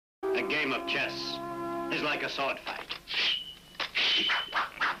A game of chess is like a sword fight.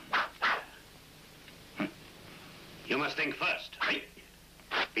 You must think first, right?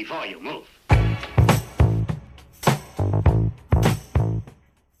 Before you move.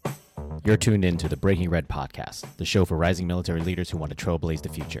 You're tuned in to the Breaking Red podcast, the show for rising military leaders who want to trailblaze the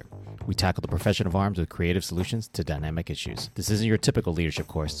future. We tackle the profession of arms with creative solutions to dynamic issues. This isn't your typical leadership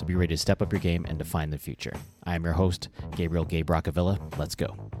course, so be ready to step up your game and define the future. I am your host, Gabriel Gabe Roccavilla. Let's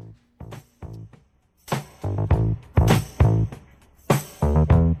go.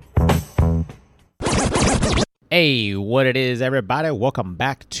 Hey, what it is, everybody? Welcome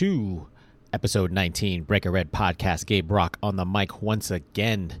back to episode 19, Breaking Red podcast. Gabe Rock on the mic once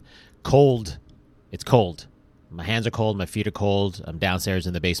again. Cold. It's cold. My hands are cold. My feet are cold. I'm downstairs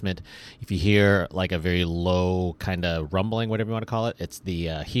in the basement. If you hear like a very low kind of rumbling, whatever you want to call it, it's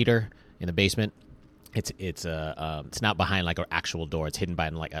the heater in the basement. It's not behind like an actual door. It's hidden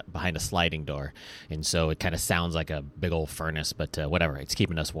behind a sliding door, and so it kind of sounds like a big old furnace. But whatever, it's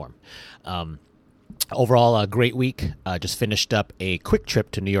keeping us warm. Overall, a great week. Just finished up a quick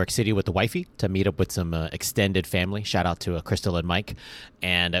trip to New York City with the wifey to meet up with some extended family. Shout out to Crystal and Mike.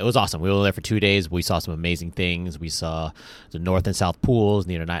 And it was awesome. We were there for 2 days. We saw some amazing things. We saw the North and South pools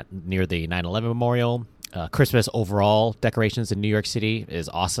near the 9/11 Memorial. Christmas overall decorations in New York City is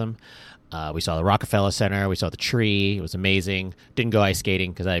awesome. We saw the Rockefeller Center. We saw the tree. It was amazing. Didn't go ice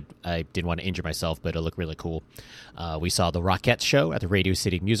skating because I didn't want to injure myself, but it looked really cool. We saw the Rockettes show at the Radio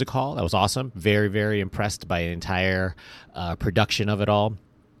City Music Hall. That was awesome. Very, very impressed by the entire production of it all.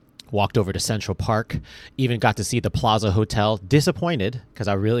 Walked over to Central Park. Even got to see the Plaza Hotel. Disappointed because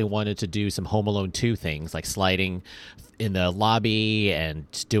I really wanted to do some Home Alone 2 things, like sliding in the lobby and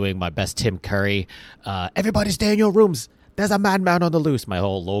doing my best Tim Curry. Everybody stay in your rooms. There's a madman on the loose. My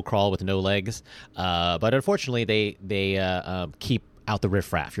whole low crawl with no legs. But unfortunately, they keep out the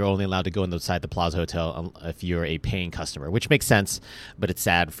riffraff. You're only allowed to go inside the Plaza Hotel if you're a paying customer, which makes sense, but it's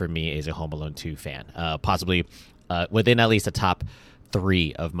sad for me as a Home Alone 2 fan. Possibly within at least the top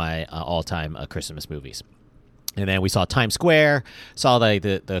 3 of my all-time Christmas movies. And then we saw Times Square, saw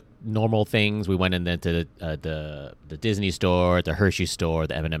the normal things. We went into the Disney store, the Hershey store,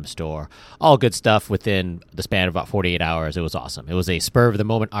 the M&M store, all good stuff within the span of about 48 hours. It was awesome. It was a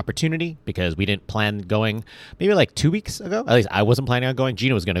spur-of-the-moment opportunity because we didn't plan going maybe like 2 weeks ago. At least I wasn't planning on going.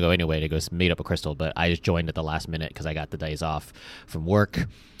 Gina was going to go anyway to go meet up with Crystal, but I just joined at the last minute because I got the days off from work.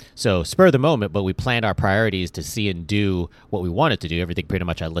 So spur of the moment, but we planned our priorities to see and do what we wanted to do. Everything pretty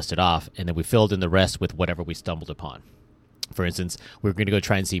much I listed off, and then we filled in the rest with whatever we stumbled upon. For instance, we were going to go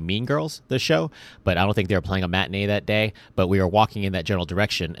try and see Mean Girls, the show, but I don't think they were playing a matinee that day. But we were walking in that general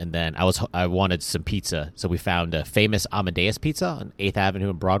direction, and then I wanted some pizza, so we found a famous Amadeus Pizza on 8th Avenue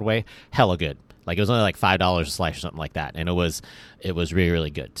and Broadway. Hella good. Like it was only like $5 a slice or something like that, and it was really,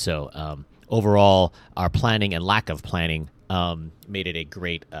 really good. So overall, our planning and lack of planning made it a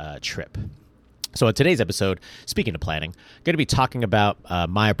great trip. So in today's episode, speaking of planning, I'm going to be talking about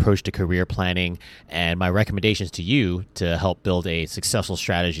my approach to career planning and my recommendations to you to help build a successful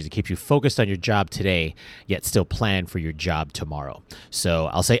strategy to keep you focused on your job today, yet still plan for your job tomorrow. So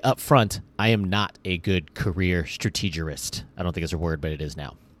I'll say up front, I am not a good career strategist. I don't think it's a word, but it is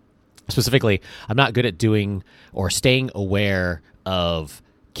now. Specifically, I'm not good at doing or staying aware of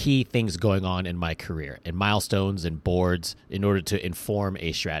key things going on in my career and milestones and boards in order to inform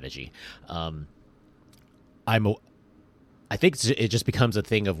a strategy. I think it just becomes a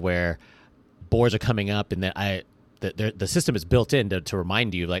thing of where boards are coming up and then the system is built in to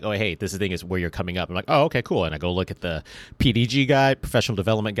remind you like, oh, hey, this thing is where you're coming up. I'm like, oh, okay, cool. And I go look at the PDG guide, professional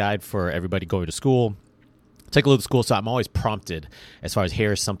development guide for everybody going to school. Take a look at school, so I'm always prompted as far as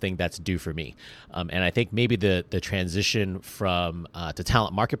here's something that's due for me. And I think maybe the transition from to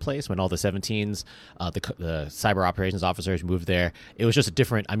Talent Marketplace when all the 17s, the cyber operations officers moved there, it was just a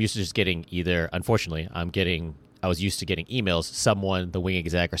different. I'm used to just getting unfortunately, I was used to getting emails, the wing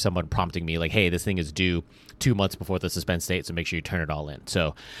exec or someone prompting me like, hey, this thing is due 2 months before the suspense date, so make sure you turn it all in.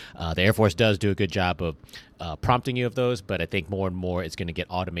 So the Air Force does do a good job of prompting you of those, but I think more and more it's going to get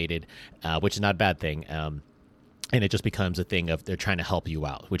automated, which is not a bad thing. And it just becomes a thing of they're trying to help you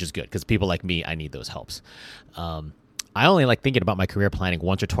out, which is good because people like me, I need those helps. I only like thinking about my career planning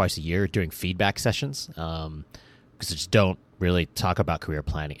once or twice a year during feedback sessions because I just don't really talk about career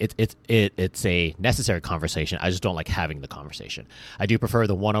planning. It's a necessary conversation. I just don't like having the conversation. I do prefer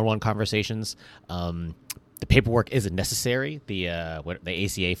the one-on-one conversations. The paperwork isn't necessary, the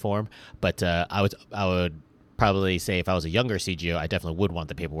ACA form, but I would probably say if I was a younger CGO, I definitely would want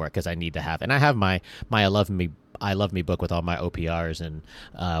the paperwork because I need to have, and I have my I Love Me book with all my OPRs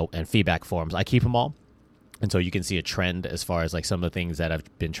and feedback forms. I keep them all. And so you can see a trend as far as like some of the things that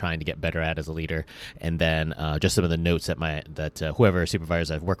I've been trying to get better at as a leader, and then just some of the notes that whoever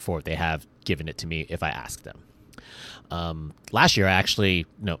supervisors I've worked for, they have given it to me if I ask them. Last year I actually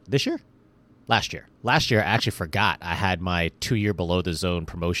forgot I had my 2-year below the zone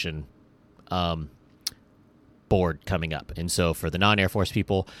promotion board coming up. And so for the non-Air Force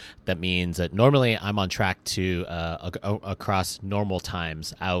people, that means that normally I'm on track to across normal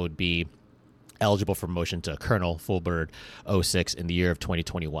times I would be eligible for promotion to Colonel Full Bird 06 in the year of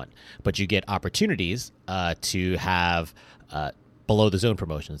 2021. But you get opportunities to have below the zone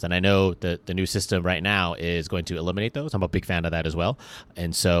promotions. And I know that the new system right now is going to eliminate those. I'm a big fan of that as well.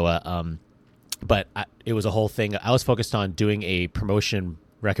 And so, it was a whole thing. I was focused on doing a promotion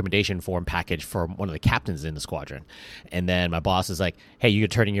recommendation form package for one of the captains in the squadron. And then my boss is like, hey, you're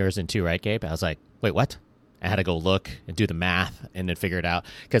turning yours in too, right, Gabe? I was like, wait, what? I had to go look and do the math and then figure it out,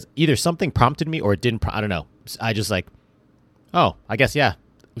 because either something prompted me or it didn't. I don't know. I just like, oh, I guess, yeah.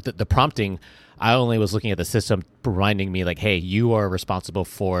 The prompting, I only was looking at the system reminding me like, hey, you are responsible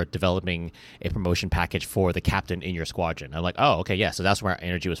for developing a promotion package for the captain in your squadron. I'm like, oh, okay, yeah. So that's where our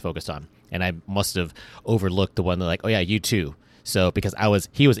energy was focused on. And I must have overlooked the one that like, oh, yeah, you too. So because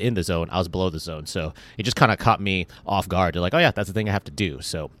he was in the zone, I was below the zone. So it just kind of caught me off guard. They're like, oh, yeah, that's the thing I have to do.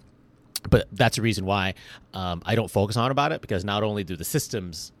 So. But that's the reason why I don't focus on about it, because not only do the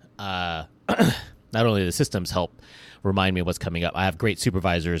systems help remind me of what's coming up, I have great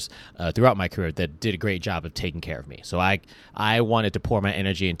supervisors throughout my career that did a great job of taking care of me. So I wanted to pour my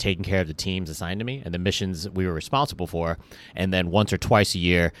energy in taking care of the teams assigned to me and the missions we were responsible for. And then once or twice a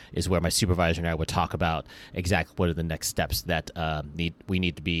year is where my supervisor and I would talk about exactly what are the next steps that we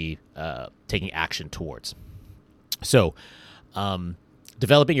need to be taking action towards. So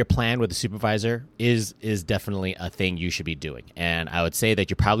developing your plan with a supervisor is definitely a thing you should be doing. And I would say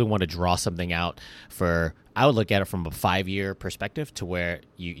that you probably want to draw something out I would look at it from a 5-year perspective, to where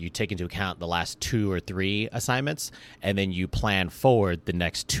you take into account the last 2 or 3 assignments, and then you plan forward the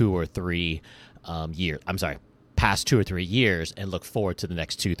next 2 or 3 past 2 or 3 years, and look forward to the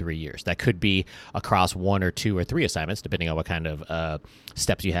next 2-3 years. That could be across 1 or 2 or 3 assignments, depending on what kind of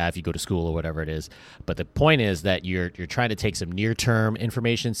steps you have, you go to school or whatever it is. But the point is that you're trying to take some near-term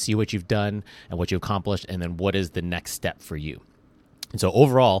information, see what you've done and what you've accomplished, and then what is the next step for you. And so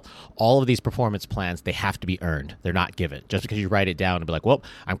overall, all of these performance plans, they have to be earned. They're not given. Just because you write it down and be like, well,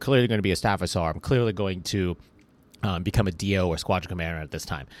 I'm clearly going to be a staff SR, I'm clearly going to become a DO or squadron commander at this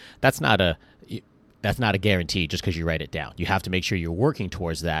time. That's not a guarantee just because you write it down. You have to make sure you're working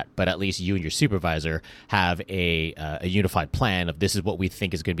towards that, but at least you and your supervisor have a unified plan of this is what we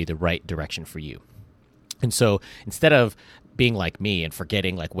think is going to be the right direction for you. And so instead of being like me and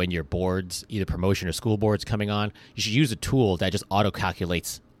forgetting like when your boards, either promotion or school boards coming on, you should use a tool that just auto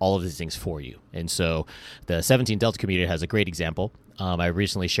calculates all of these things for you. And so the 17 Delta community has a great example. I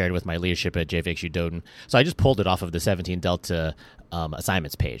recently shared with my leadership at JFXU Doden. So I just pulled it off of the 17 Delta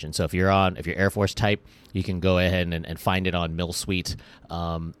assignments page. And so if you're Air Force type, you can go ahead and find it on MillSuite.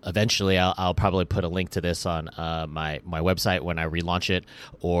 Eventually, I'll probably put a link to this on my website when I relaunch it,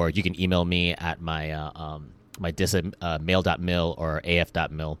 or you can email me at my mail.mil or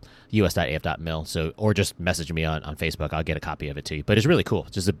af.mil, us.af.mil. So, or just message me on Facebook. I'll get a copy of it to you. But it's really cool.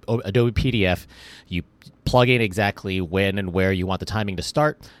 It's just an Adobe PDF. You plug in exactly when and where you want the timing to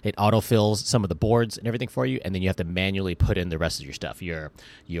start. It autofills some of the boards and everything for you, and then you have to manually put in the rest of your stuff. I'll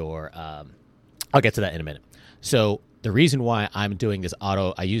get to that in a minute. So the reason why I'm doing this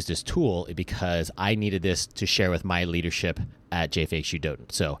I use this tool is because I needed this to share with my leadership at JFXU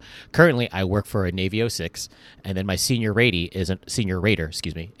Doden. So currently I work for a Navy 06, and then my senior rater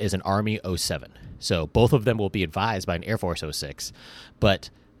is an Army 07. So both of them will be advised by an Air Force 06, but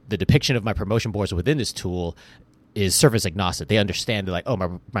the depiction of my promotion boards within this tool is service agnostic. They understand, they're like,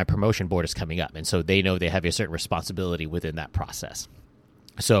 oh, my promotion board is coming up, and so they know they have a certain responsibility within that process.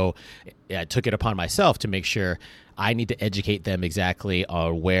 So I took it upon myself to make sure I need to educate them exactly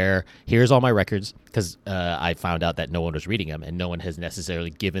on here's all my records, because I found out that no one was reading them, and no one has necessarily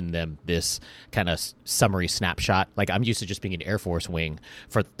given them this kind of summary snapshot. Like, I'm used to just being an Air Force wing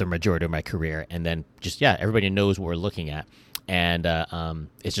for the majority of my career, and then just, everybody knows what we're looking at. And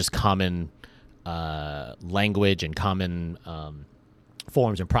it's just common language and common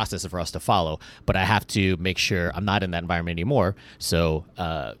forms and processes for us to follow, but I have to make sure I'm not in that environment anymore. So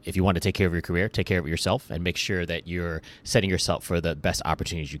if you want to take care of your career, take care of it yourself and make sure that you're setting yourself for the best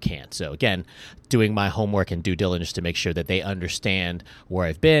opportunities you can. So again, doing my homework and due diligence to make sure that they understand where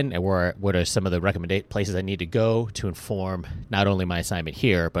I've been and what are some of the recommended places I need to go to inform not only my assignment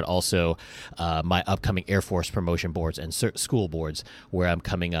here, but also my upcoming Air Force promotion boards and school boards where I'm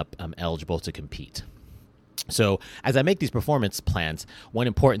eligible to compete. So as I make these performance plans, one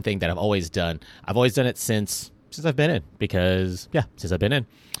important thing that I've always done it since I've been in, since I've been in,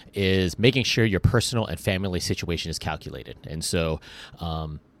 is making sure your personal and family situation is calculated. And so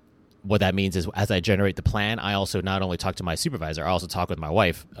what that means is, as I generate the plan, I also not only talk to my supervisor, I also talk with my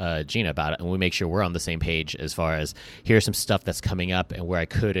wife, Gina, about it, and we make sure we're on the same page as far as here's some stuff that's coming up and where I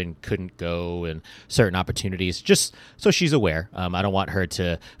could and couldn't go, and certain opportunities, just so she's aware. I don't want her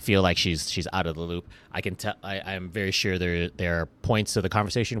to feel like she's out of the loop. I can tell. I'm very sure there are points of the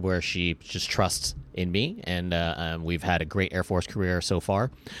conversation where she just trusts in me, and we've had a great Air Force career so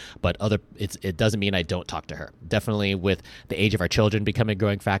far. But it doesn't mean I don't talk to her. Definitely, with the age of our children becoming a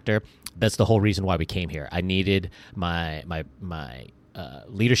growing factor, that's the whole reason why we came here. I needed my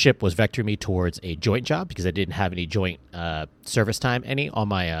leadership was vectoring me towards a joint job because I didn't have any joint service time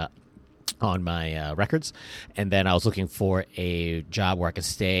on my records. And then I was looking for a job where I could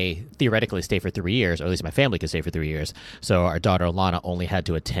theoretically stay for 3 years, or at least my family could stay for 3 years. So our daughter, Lana, only had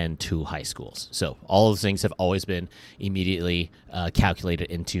to attend 2 high schools. So all of those things have always been immediately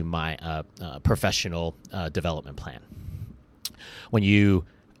calculated into my professional development plan.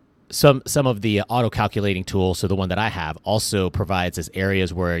 Some of the auto-calculating tools, so the one that I have, also provides us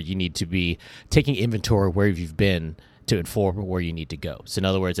areas where you need to be taking inventory where you've been to inform where you need to go. So in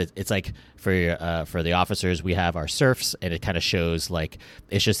other words, it's like for the officers, we have our SERFs, and it kind of shows like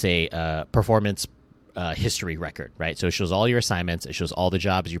it's just a performance history record, right? So it shows all your assignments, it shows all the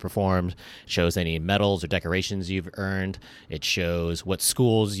jobs you performed, it shows any medals or decorations you've earned, it shows what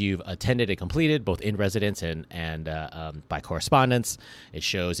schools you've attended and completed, both in residence and by correspondence. It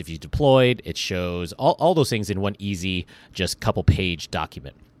shows if you deployed. It shows all those things in one easy, just couple page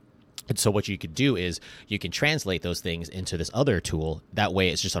document. And so what you could do is you can translate those things into this other tool. That way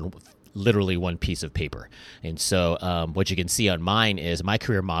it's just on literally one piece of paper. And so what you can see on mine is my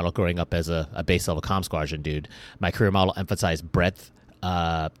career model growing up as a base level comm squadron dude. My career model emphasized breadth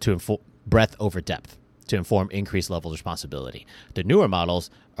breadth over depth to inform increased levels of responsibility. The newer models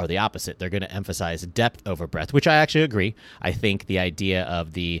are the opposite. They're going to emphasize depth over breadth, which I actually agree. I think the idea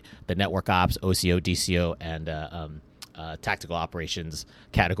of the network ops, OCO, DCO, and tactical operations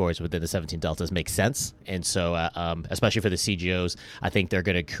categories within the 17 Deltas make sense. And so, especially for the CGOs, I think they're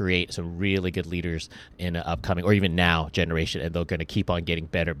going to create some really good leaders in an upcoming, or even now, generation, and they're going to keep on getting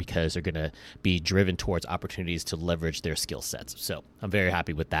better because they're going to be driven towards opportunities to leverage their skill sets. So I'm very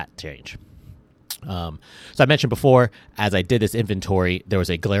happy with that change. So I mentioned before, as I did this inventory, there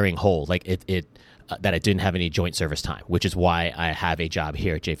was a glaring hole, like that I didn't have any joint service time, which is why I have a job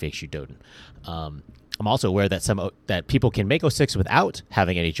here at JFHU Doden. I'm also aware that people can make 06 without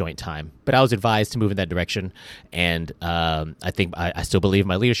having any joint time, but I was advised to move in that direction, and I think I still believe in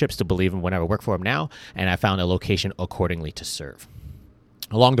my leadership, still believe in whenever I work for them now, and I found a location accordingly to serve.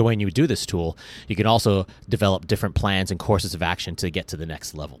 Along the way, when you do this tool, you can also develop different plans and courses of action to get to the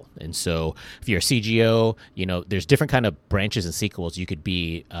next level. And so if you're a CGO, there's different kind of branches and sequels you could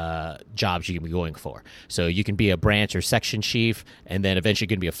be, jobs you can be going for. So you can be a branch or section chief, and then eventually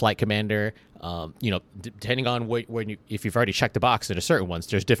you can be a flight commander. Depending on if you've already checked the box at a certain ones,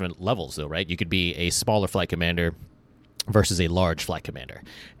 there's different levels though, right? You could be a smaller flight commander versus a large flight commander.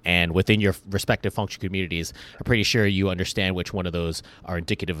 And within your respective function communities, I'm pretty sure you understand which one of those are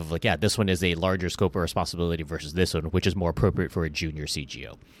indicative of this one is a larger scope of responsibility versus this one, which is more appropriate for a junior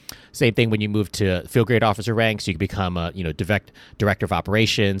CGO. Same thing when you move to field grade officer ranks, you can become a director of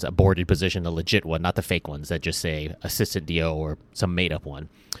operations, a boarded position, a legit one, not the fake ones that just say assistant DO or some made up one.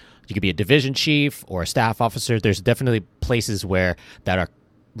 You could be a division chief or a staff officer. There's definitely places that are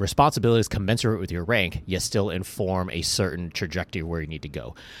responsibilities commensurate with your rank, yet still inform a certain trajectory where you need to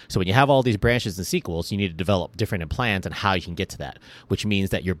go. So when you have all these branches and sequels, you need to develop different plans on how you can get to that, which means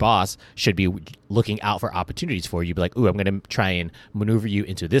that your boss should be looking out for opportunities for you. Be like, ooh, I'm going to try and maneuver you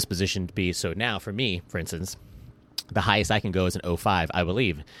into this position to be. So now for me, for instance, the highest I can go is an 05, I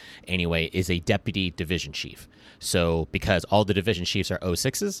believe, anyway, is a deputy division chief. So because all the division chiefs are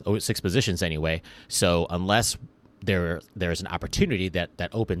 06s, 06 positions anyway, so unless there's an opportunity that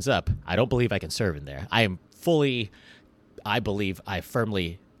opens up, I don't believe I can serve in there. I believe I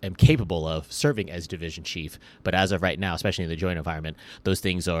firmly am capable of serving as division chief, but as of right now, especially in the joint environment, those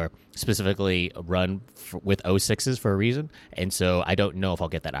things are specifically run with 06s for a reason, and so I don't know if I'll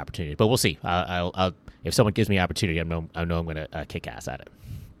get that opportunity, but we'll see. I'll if someone gives me an opportunity, I know I'm going to kick ass at it.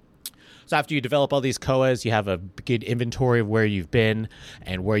 So after you develop all these COAs, you have a good inventory of where you've been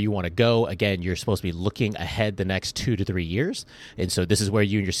and where you want to go. Again, you're supposed to be looking ahead the next 2 to 3 years. And so this is where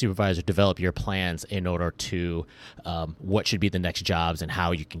you and your supervisor develop your plans in order to what should be the next jobs and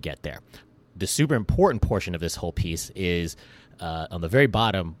how you can get there. The super important portion of this whole piece is on the very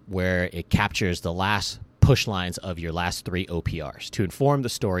bottom where it captures the last push lines of your last 3 OPRs to inform the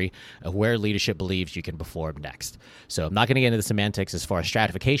story of where leadership believes you can perform next. So I'm not going to get into the semantics as far as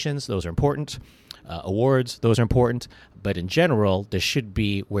stratifications. Those are important. Awards, those are important. But in general, this should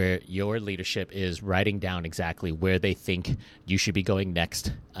be where your leadership is writing down exactly where they think you should be going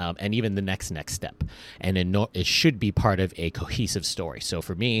next, and even the next step. And it should be part of a cohesive story. So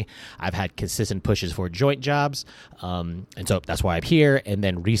for me, I've had consistent pushes for joint jobs, and so that's why I'm here. And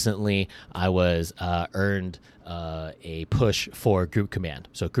then recently, I was earned a push for group command.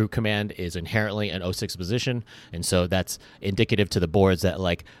 So group command is inherently an 06 position, and so that's indicative to the boards that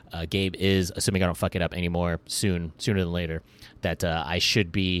Gabe is, assuming I don't fuck it up anymore sooner than later, that I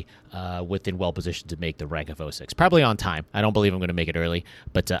should be within well positioned to make the rank of 06. Probably on time. I don't believe I'm going to make it early,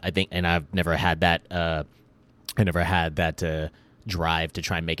 but I think, and I've never had that. Drive to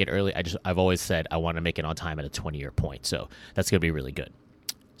try and make it early. I've always said I want to make it on time at a 20-year point. So that's going to be really good.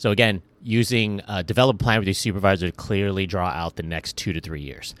 So again, using develop a plan with your supervisor to clearly draw out the next 2 to 3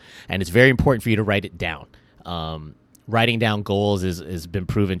 years. And it's very important for you to write it down. Writing down goals has been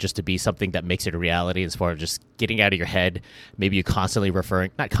proven just to be something that makes it a reality as far as just getting out of your head. Maybe you not constantly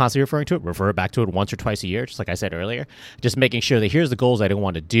referring to it, refer back to it once or twice a year, just like I said earlier. Just making sure that here's the goals I don't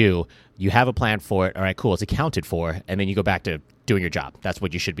want to do. You have a plan for it. All right, cool. It's accounted for. And then you go back to doing your job. That's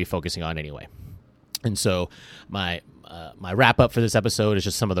what you should be focusing on anyway. And so my wrap up for this episode is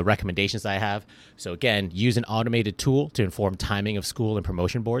just some of the recommendations I have. So again, use an automated tool to inform timing of school and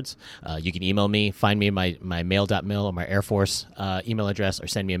promotion boards. You can email me, find me in my mail.mil or my Air Force email address, or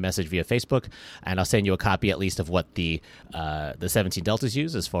send me a message via Facebook, and I'll send you a copy at least of what the 17 Deltas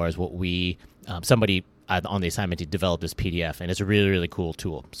use as far as what somebody on the assignment developed this PDF, and it's a really, really cool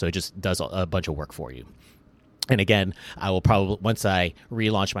tool. So it just does a bunch of work for you. And again, I will probably, once I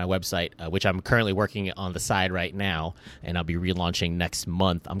relaunch my website, which I'm currently working on the side right now, and I'll be relaunching next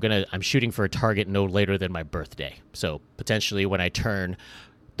month, I'm shooting for a target no later than my birthday. So potentially when I turn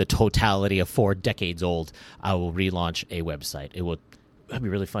the totality of 4 decades old, I will relaunch a website. It'd be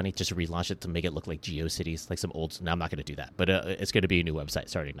really funny just to relaunch it to make it look like GeoCities, like some old. No, I'm not going to do that, but it's going to be a new website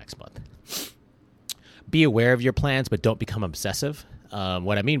starting next month. Be aware of your plans, but don't become obsessive.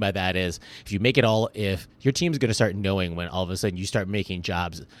 What I mean by that is if your team's going to start knowing when all of a sudden you start making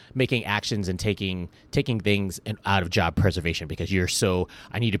actions and taking things out of job preservation because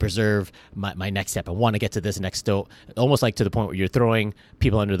I need to preserve my next step. I want to get to this next step, almost like to the point where you're throwing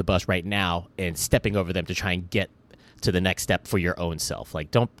people under the bus right now and stepping over them to try and get to the next step for your own self.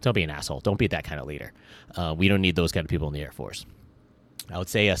 Like, don't be an asshole. Don't be that kind of leader. We don't need those kind of people in the Air Force. I would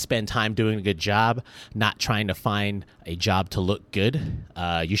say spend time doing a good job, not trying to find a job to look good.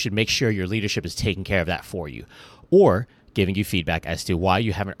 You should make sure your leadership is taking care of that for you, or giving you feedback as to why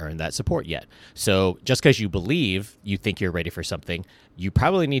you haven't earned that support yet. So just because you think you're ready for something, you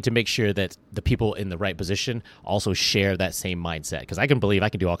probably need to make sure that the people in the right position also share that same mindset. Because I can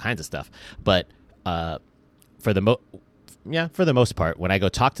do all kinds of stuff, but for the most part, when I go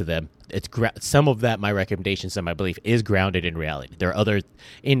talk to them, some of that, my recommendations and my belief is grounded in reality. There are other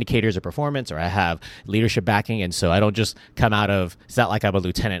indicators of performance, or I have leadership backing, and so I don't just come out of. It's not like I'm a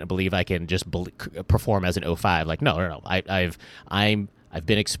lieutenant and believe I can just perform as an 05. Like no. I've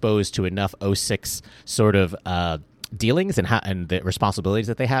been exposed to enough 06 sort of dealings and the responsibilities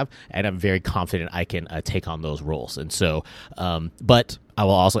that they have, and I'm very confident I can take on those roles. And so, but I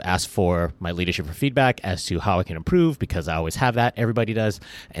will also ask for my leadership for feedback as to how I can improve, because I always have that. Everybody does.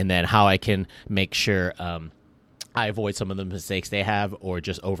 And then how I can make sure I avoid some of the mistakes they have, or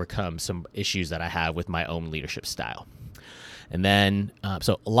just overcome some issues that I have with my own leadership style. And then,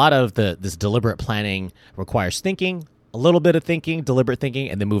 so a lot of this deliberate planning requires thinking, a little bit of thinking, deliberate thinking,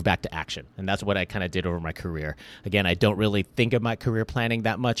 and then move back to action. And that's what I kind of did over my career. Again, I don't really think of my career planning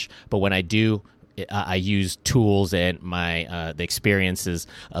that much, but when I do, I use tools and the experiences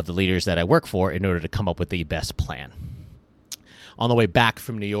of the leaders that I work for in order to come up with the best plan. On the way back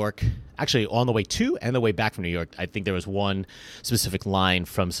from New York, actually on the way to and the way back from New York, I think there was one specific line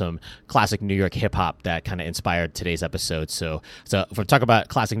from some classic New York hip hop that kind of inspired today's episode. So if we talk about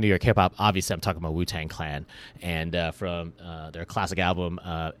classic New York hip hop, obviously I'm talking about Wu-Tang Clan, and from their classic album,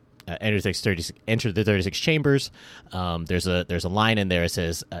 Enter the 36 Chambers. There's a line in there. It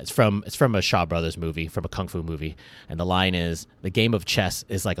says it's from a Shaw Brothers movie, from a kung fu movie, and the line is, "The game of chess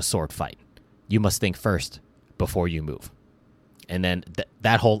is like a sword fight. You must think first before you move." And then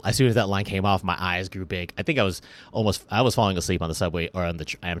as soon as that line came off, my eyes grew big. I think I was falling asleep on the subway or on the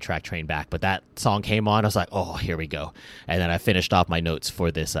Amtrak train back, but that song came on. I was like, oh, here we go. And then I finished off my notes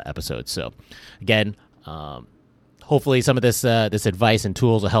for this episode. So again, hopefully some of this advice and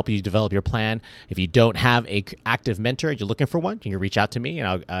tools will help you develop your plan. If you don't have a active mentor and you're looking for one, you can reach out to me,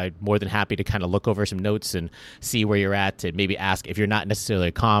 and I'm more than happy to kind of look over some notes and see where you're at, and maybe ask if you're not necessarily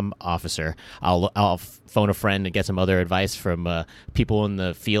a comm officer. I'll phone a friend and get some other advice from people in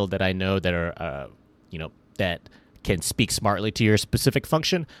the field that I know that are that can speak smartly to your specific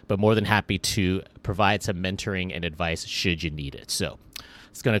function, but more than happy to provide some mentoring and advice should you need it. So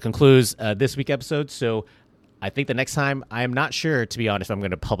it's going to conclude this week's episode. So I think the next time, I am not sure, to be honest, if I'm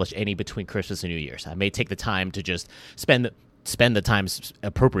going to publish any between Christmas and New Year's. I may take the time to just spend the time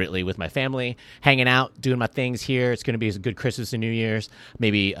appropriately with my family, hanging out, doing my things here. It's going to be a good Christmas and New Year's.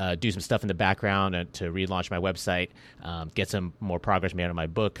 Maybe do some stuff in the background to relaunch my website, get some more progress made on my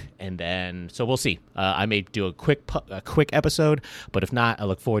book, and then so we'll see. I may do a quick episode, but if not, I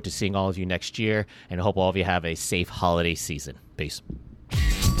look forward to seeing all of you next year, and I hope all of you have a safe holiday season. Peace.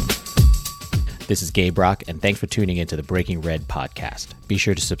 This is Gabe Brock, and thanks for tuning into the Breaking Red podcast. Be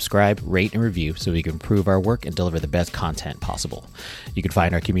sure to subscribe, rate, and review so we can improve our work and deliver the best content possible. You can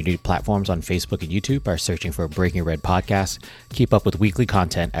find our community platforms on Facebook and YouTube by searching for Breaking Red Podcast. Keep up with weekly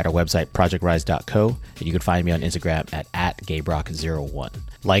content at our website, projectrise.co, and you can find me on Instagram at GabeRock01.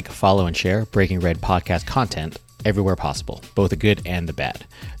 Like, follow, and share Breaking Red podcast content everywhere possible, both the good and the bad.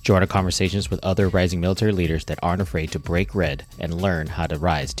 Join our conversations with other rising military leaders that aren't afraid to break red and learn how to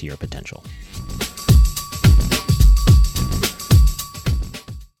rise to your potential.